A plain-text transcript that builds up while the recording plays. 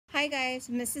Hi guys,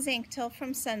 Mrs. Anktil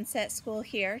from Sunset School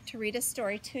here to read a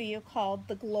story to you called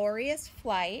The Glorious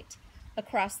Flight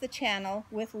Across the Channel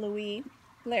with Louis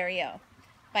Blériot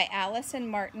by Alice and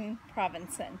Martin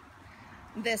Provenson.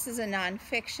 This is a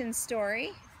nonfiction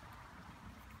story.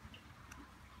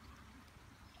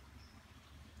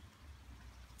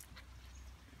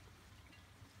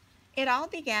 It all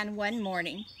began one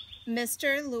morning.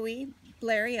 Mr. Louis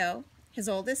Blériot, his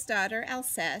oldest daughter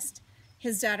Alceste,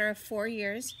 his daughter of 4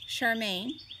 years,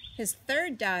 Charmaine, his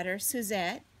third daughter,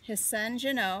 Suzette, his son,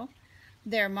 Jeannot,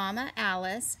 their mama,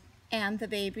 Alice, and the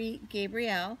baby,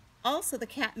 Gabriel, also the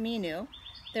cat, Minou,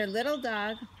 their little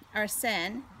dog,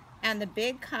 Arsène, and the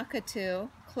big cockatoo,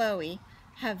 Chloe,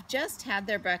 have just had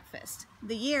their breakfast.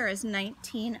 The year is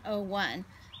 1901.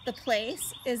 The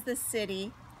place is the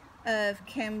city of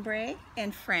Cambrai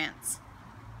in France.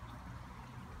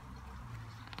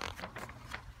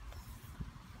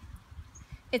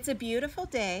 It's a beautiful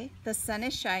day, the sun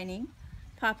is shining.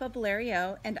 Papa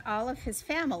Blériot and all of his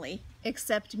family,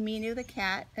 except Minou the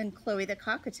cat and Chloe the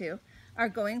cockatoo, are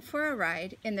going for a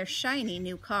ride in their shiny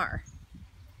new car.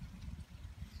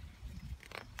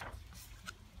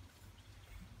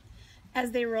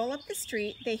 As they roll up the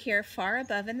street, they hear far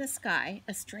above in the sky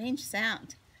a strange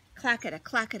sound. Clacketa,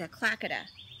 clacketa, clacketa.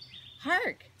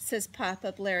 Hark, says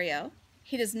Papa Blériot.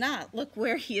 He does not look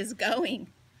where he is going.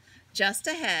 Just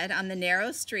ahead, on the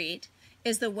narrow street,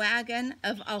 is the wagon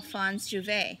of Alphonse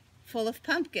Jouvet, full of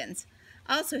pumpkins,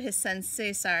 also his son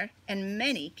César, and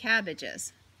many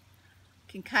cabbages.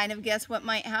 You can kind of guess what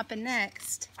might happen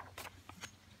next.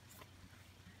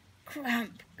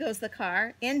 Crump goes the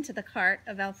car into the cart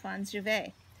of Alphonse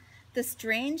Jouvet. The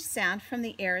strange sound from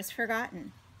the air is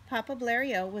forgotten. Papa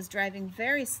Blériot was driving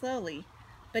very slowly,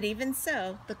 but even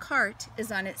so, the cart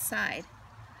is on its side.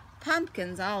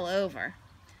 Pumpkins all over.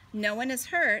 No one is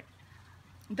hurt,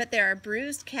 but there are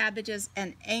bruised cabbages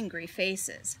and angry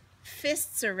faces.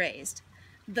 Fists are raised.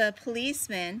 The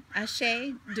policeman,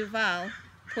 Aché Duval,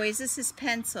 poises his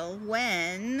pencil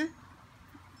when...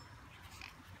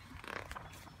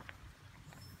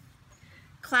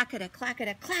 Clacketa,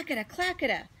 clacketa, clacketa,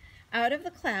 clacketa! Out of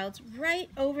the clouds, right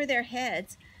over their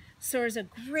heads, soars a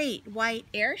great white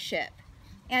airship,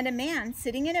 and a man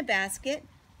sitting in a basket,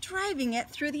 driving it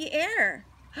through the air.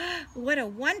 What a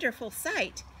wonderful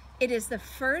sight! It is the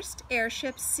first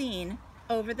airship seen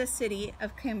over the city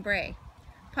of Cambrai.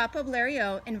 Papa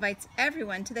Blériot invites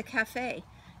everyone to the cafe.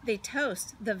 They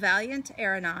toast the valiant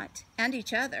aeronaut and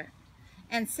each other.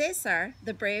 And César,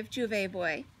 the brave Jouvet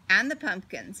boy, and the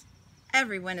pumpkins.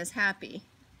 Everyone is happy.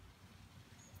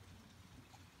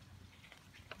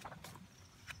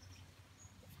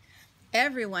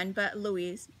 Everyone but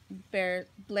Louis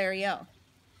Blériot.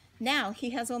 Now he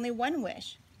has only one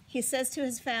wish. He says to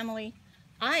his family,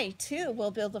 I too will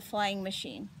build a flying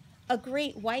machine, a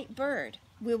great white bird.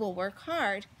 We will work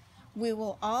hard. We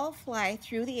will all fly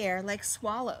through the air like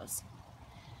swallows.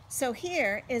 So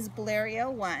here is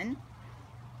Blériot 1.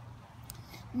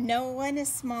 No one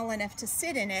is small enough to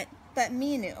sit in it but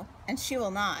Minou, and she will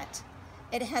not.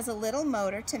 It has a little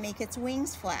motor to make its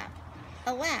wings flap.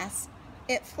 Alas,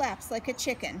 it flaps like a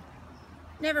chicken.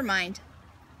 Never mind.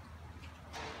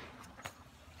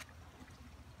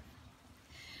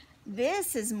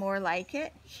 This is more like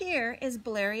it. Here is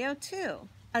Blériot 2,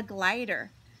 a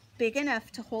glider, big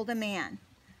enough to hold a man.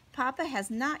 Papa has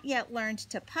not yet learned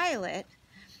to pilot,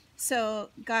 so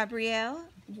Gabriel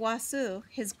Boisseau,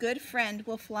 his good friend,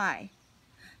 will fly.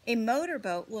 A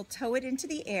motorboat will tow it into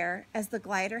the air as the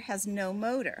glider has no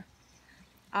motor.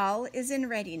 All is in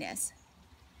readiness.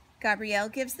 Gabriel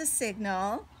gives the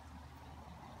signal.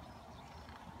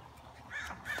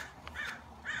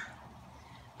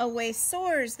 Away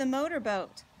soars the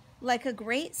motorboat. Like a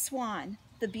great swan,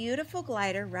 the beautiful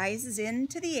glider rises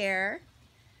into the air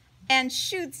and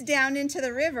shoots down into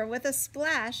the river with a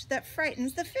splash that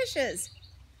frightens the fishes.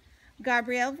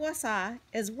 Gabriel Boisseau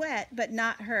is wet but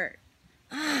not hurt.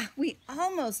 Ah, we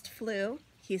almost flew,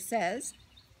 he says.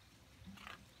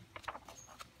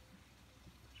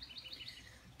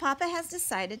 Papa has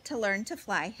decided to learn to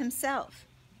fly himself.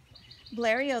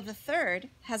 Blériot III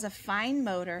has a fine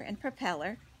motor and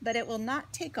propeller, but it will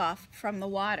not take off from the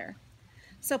water.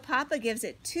 So Papa gives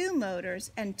it 2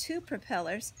 motors and 2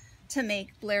 propellers to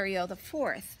make Blériot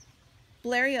IV.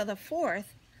 Blériot IV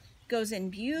goes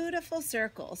in beautiful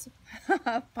circles.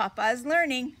 Papa is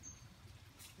learning.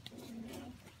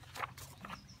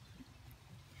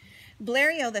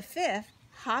 Blériot V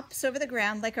hops over the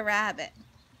ground like a rabbit.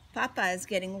 Papa is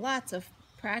getting lots of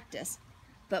practice.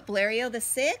 But Blériot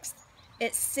VI,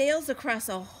 it sails across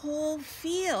a whole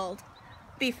field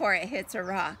before it hits a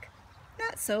rock.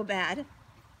 Not so bad.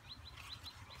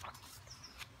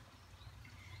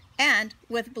 And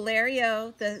with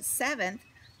Blériot the 7th,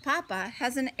 Papa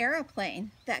has an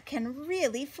aeroplane that can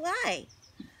really fly.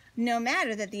 No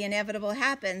matter that the inevitable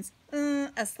happens,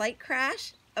 a slight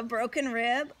crash, a broken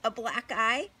rib, a black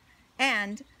eye,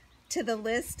 and to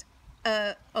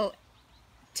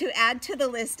add to the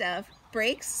list of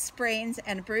breaks, sprains,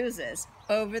 and bruises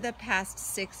over the past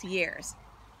 6 years.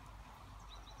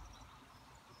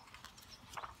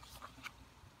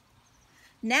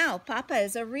 Now Papa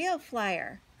is a real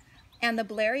flyer, and the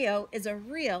Blériot is a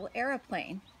real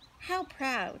aeroplane. How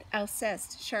proud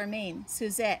Alceste, Charmaine,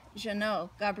 Suzette,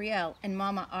 Jeannot, Gabrielle, and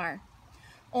Mama are.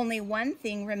 Only one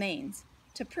thing remains,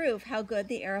 to prove how good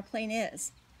the aeroplane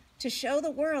is, to show the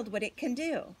world what it can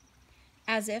do.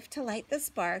 As if to light the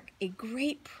spark, a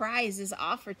great prize is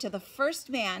offered to the first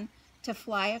man to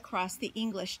fly across the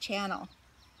English Channel.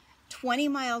 20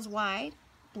 miles wide,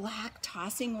 black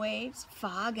tossing waves,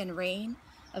 fog and rain,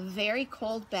 a very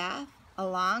cold bath, a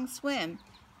long swim.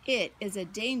 It is a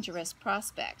dangerous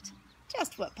prospect,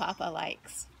 just what Papa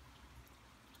likes.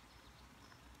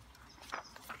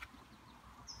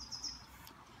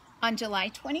 On July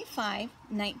 25,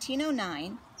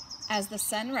 1909, as the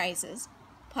sun rises,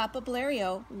 Papa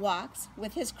Blériot walks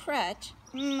with his crutch,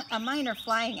 a minor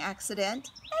flying accident,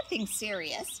 nothing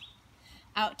serious,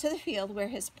 out to the field where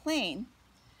his plane,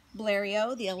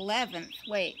 Blériot the 11th,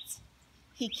 waits.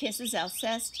 He kisses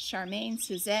Alceste, Charmaine,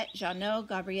 Suzette, Jeannot,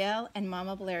 Gabrielle, and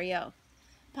Mama Blériot.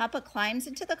 Papa climbs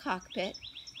into the cockpit.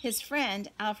 His friend,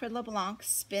 Alfred Leblanc,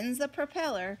 spins the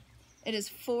propeller. It is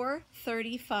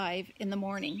 4:35 in the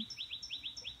morning.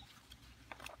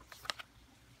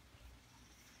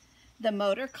 The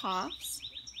motor coughs,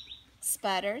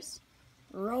 sputters,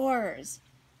 roars.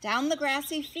 Down the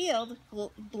grassy field,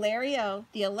 Blériot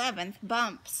the 11th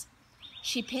bumps.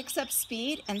 She picks up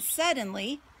speed and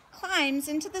suddenly climbs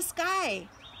into the sky.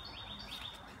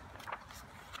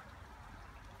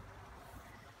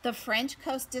 The French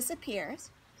coast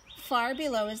disappears. Far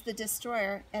below is the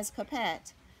destroyer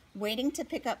Escopette, waiting to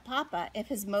pick up Papa if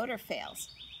his motor fails,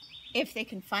 if they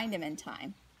can find him in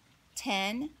time.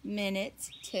 10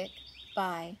 minutes tick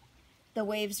by. The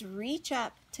waves reach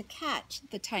up to catch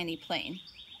the tiny plane.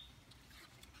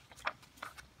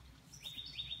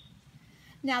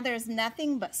 Now there's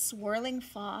nothing but swirling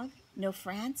fog, no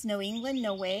France, no England,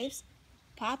 no waves.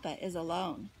 Papa is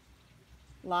alone,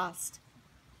 lost.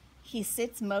 He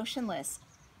sits motionless,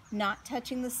 not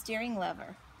touching the steering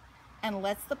lever, and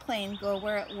lets the plane go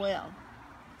where it will.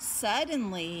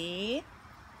 Suddenly,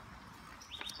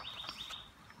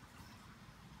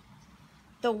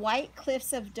 the white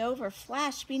cliffs of Dover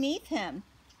flash beneath him.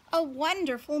 A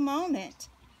wonderful moment.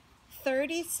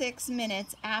 36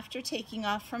 minutes after taking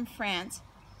off from France,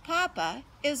 Papa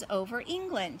is over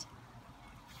England.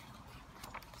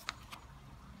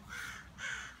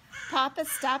 Papa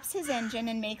stops his engine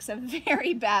and makes a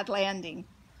very bad landing.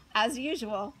 As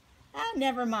usual,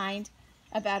 never mind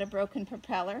about a broken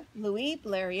propeller. Louis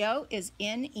Blériot is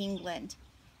in England.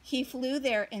 He flew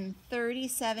there in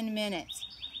 37 minutes.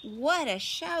 What a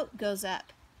shout goes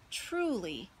up.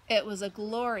 Truly, it was a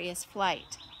glorious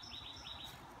flight.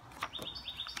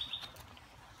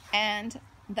 And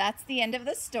that's the end of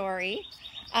the story.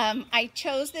 I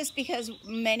chose this because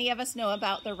many of us know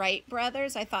about the Wright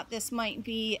brothers. I thought this might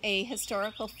be a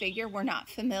historical figure we're not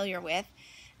familiar with.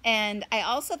 And I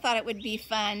also thought it would be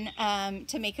fun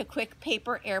to make a quick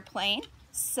paper airplane.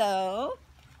 So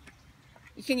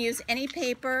you can use any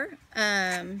paper.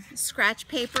 Scratch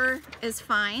paper is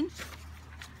fine.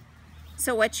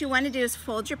 So what you want to do is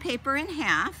fold your paper in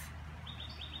half,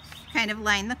 kind of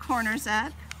line the corners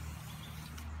up,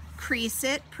 crease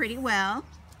it pretty well,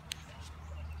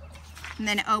 and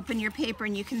then open your paper,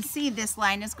 and you can see this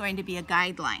line is going to be a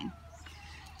guideline.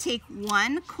 Take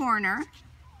one corner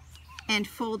and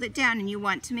fold it down, and you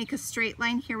want to make a straight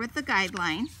line here with the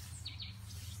guideline,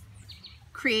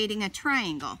 creating a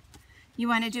triangle. You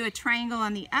want to do a triangle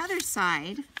on the other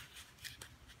side,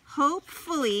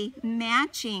 hopefully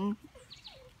matching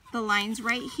the lines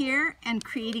right here and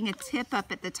creating a tip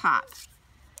up at the top.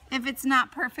 If it's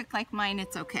not perfect like mine,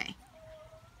 it's okay.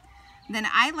 Then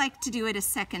I like to do it a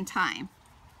second time.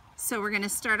 So we're going to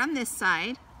start on this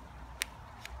side,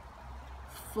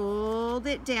 fold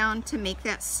it down to make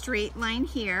that straight line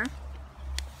here,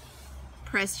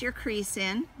 press your crease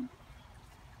in,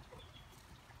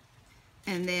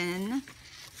 and then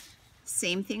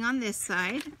same thing on this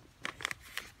side.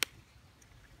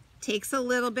 Takes a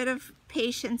little bit of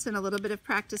patience and a little bit of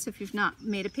practice if you've not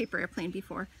made a paper airplane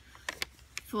before.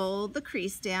 Fold the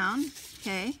crease down,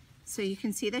 okay, so you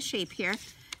can see the shape here.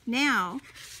 Now,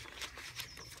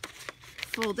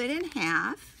 fold it in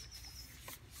half,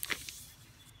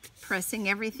 pressing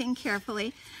everything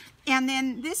carefully. And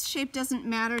then this shape doesn't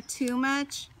matter too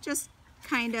much. Just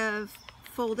kind of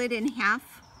fold it in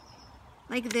half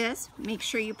like this. Make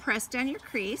sure you press down your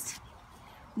crease.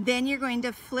 Then you're going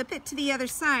to flip it to the other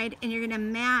side and you're going to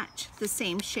match the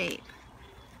same shape.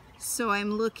 So I'm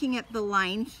looking at the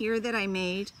line here that I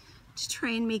made to try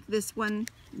and make this one,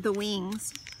 the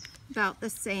wings, about the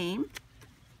same.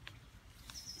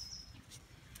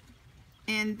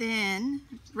 And then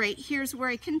right here's where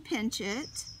I can pinch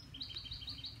it.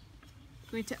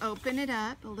 I'm going to open it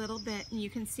up a little bit and you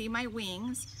can see my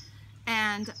wings.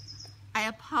 And I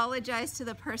apologize to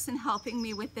the person helping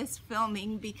me with this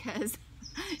filming because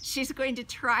she's going to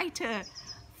try to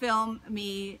film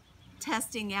me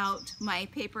testing out my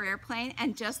paper airplane,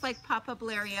 and just like Papa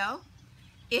Blériot,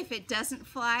 if it doesn't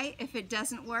fly, if it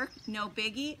doesn't work, no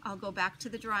biggie, I'll go back to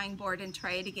the drawing board and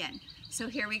try it again. So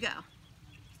here we go.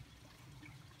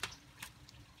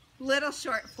 Little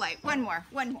short flight, one more.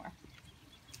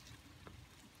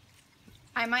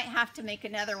 I might have to make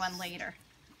another one later.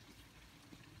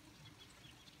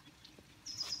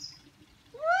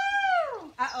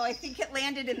 Woo! Uh-oh, I think it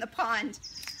landed in the pond.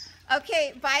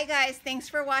 Okay, bye guys, thanks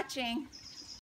for watching.